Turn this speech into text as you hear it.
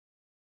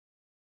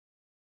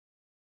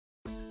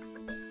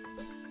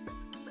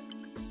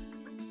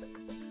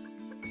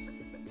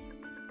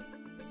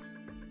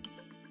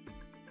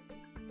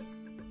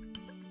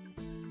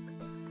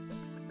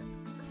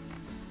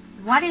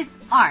What is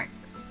art?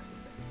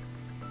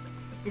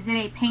 Is it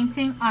a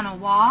painting on a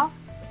wall?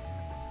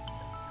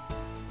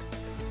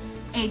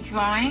 A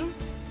drawing?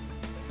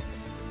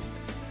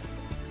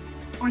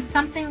 Or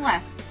something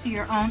left to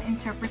your own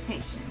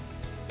interpretation?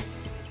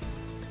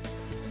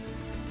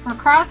 For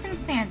Carlton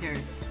Sanders,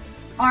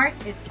 art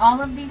is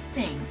all of these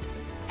things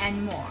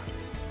and more.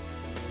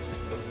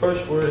 The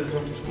first word that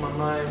comes to my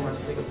mind when I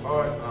think of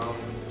art,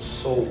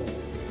 soul.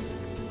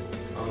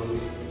 You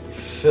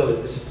feel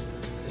it.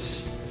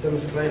 It's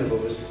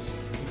unexplainable. It's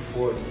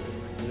euphoric.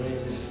 You know, you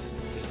just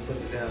put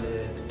it down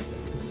there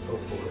and go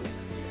for it.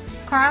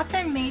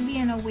 Carlton may be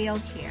in a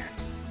wheelchair,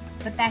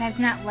 but that has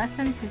not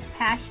lessened his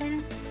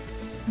passion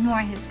nor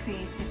his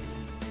creativity.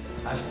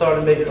 I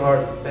started making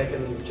art back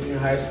in junior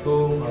high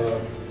school.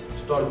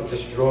 Started with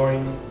just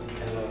drawing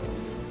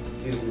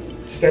and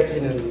using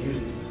sketching and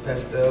using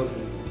pastels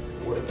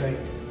and water paint.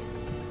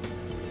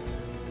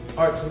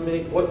 Art to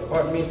me, what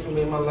art means to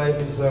me in my life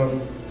is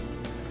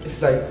it's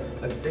like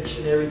a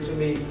dictionary to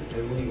me,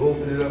 and when you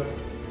open it up,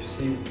 you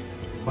see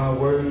my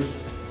words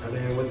and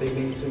then what they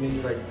mean to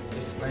me. Like, it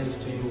explains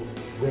to you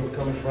where I'm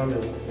coming from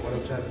and what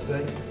I'm trying to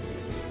say.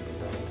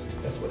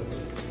 That's what it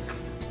means to me.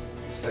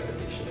 It's like a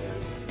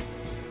dictionary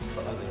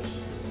for others.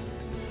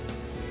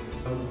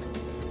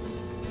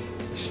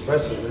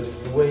 Expressing is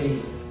the way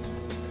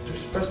to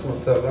express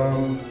myself,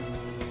 to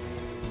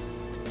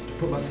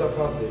put myself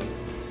out there.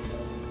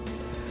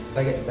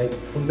 Like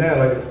from now,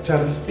 like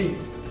trying to speak,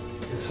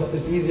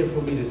 it's easier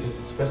for me to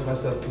express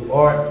myself through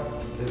art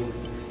than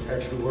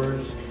actual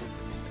words.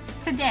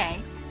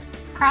 Today,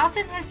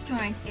 Carlton has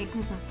joined a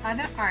group of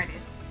other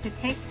artists to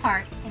take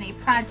part in a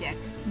project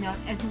known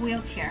as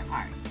wheelchair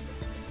art.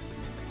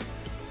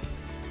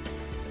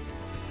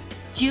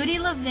 Judy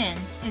Levin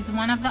is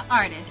one of the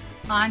artists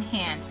on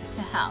hand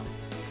to help.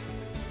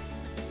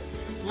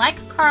 Like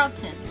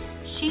Carlton,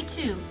 she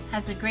too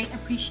has a great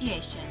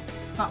appreciation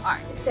for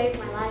art. It saved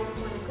my life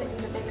when I couldn't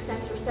even make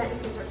sense or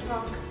sentences or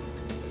talk.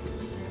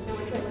 And no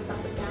one was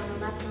up and down or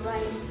left and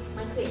right.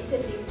 My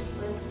creativity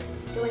was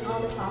doing all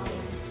the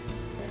talking.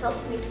 It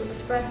helped me to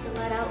express and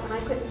let out when I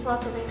couldn't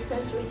talk or make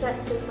sense or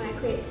sentences. My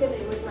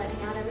creativity was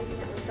letting out everything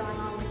that was going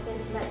on within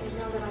to let me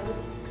know that I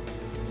was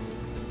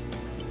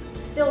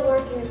still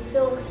working and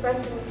still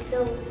expressing and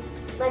still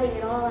letting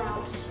it all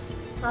out,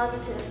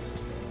 positive,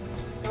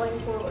 going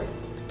forward.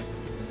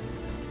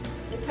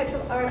 The type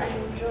of art I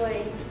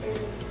enjoy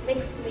is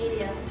mixed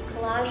media,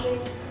 collaging,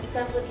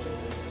 assemblaging,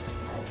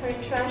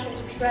 turning trash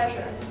into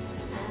treasure,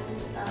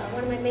 and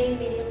one of my main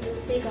mediums is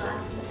sea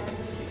glass and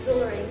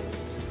jewelry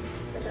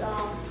with it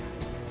all.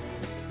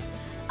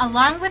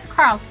 Along with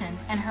Carlton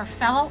and her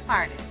fellow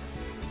artists,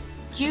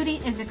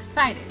 Judy is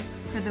excited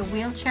for the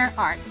wheelchair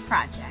art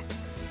project.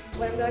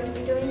 What I'm going to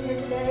be doing here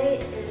today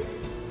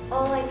is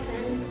all I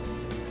can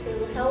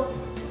to help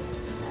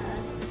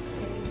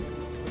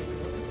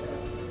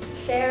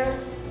share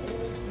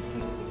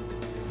in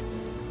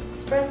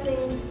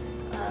expressing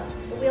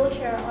the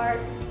wheelchair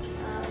art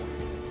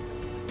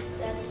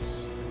that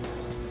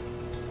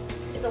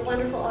is a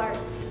wonderful art.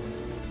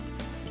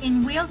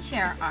 In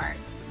wheelchair art,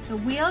 the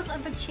wheels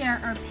of the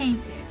chair are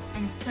painted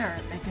and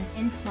serve as an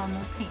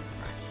informal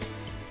paintbrush.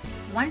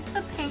 Once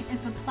the paint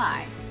is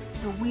applied,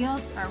 the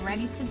wheels are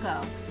ready to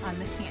go on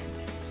the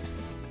canvas.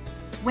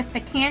 With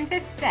the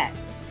canvas set,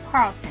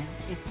 Carlton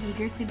is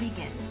eager to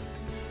begin.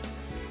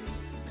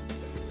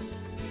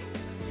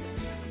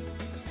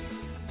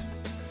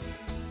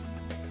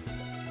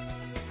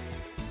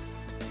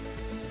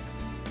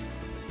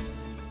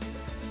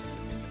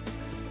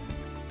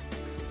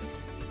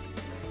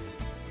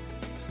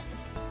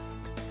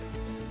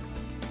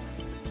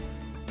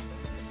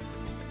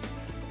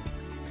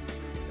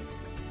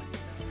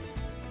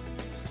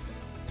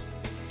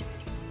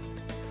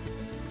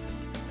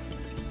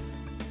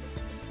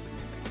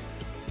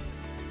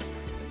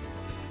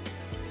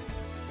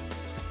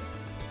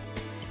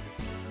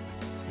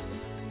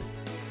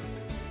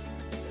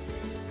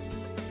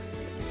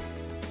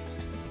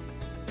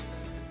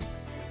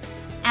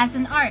 As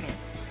an artist,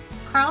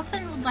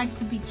 Carlton would like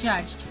to be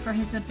judged for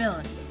his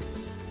abilities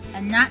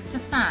and not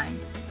defined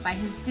by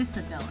his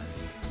disability.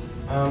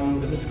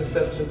 The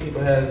misconception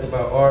people have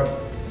about art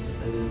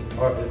and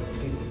art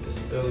with people with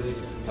disabilities,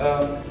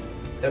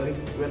 that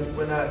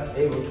we're not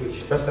able to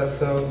express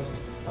ourselves,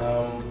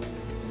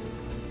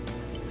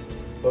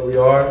 but we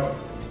are,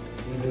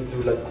 even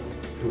through like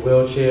the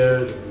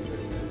wheelchairs,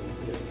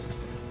 and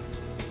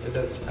it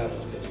doesn't stop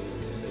us because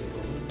we're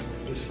disabled.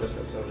 We express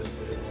ourselves just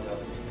with anyone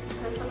else.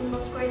 Because some of the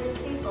most greatest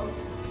people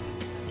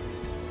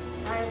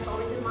I have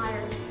always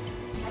admired,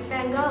 like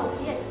Van Gogh,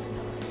 he had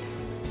disability,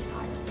 he's an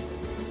artist.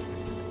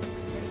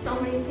 There's so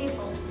many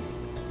people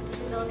with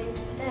disabilities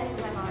today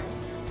who have art,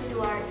 who do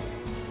art.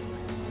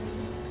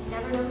 You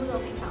never know who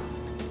they'll become.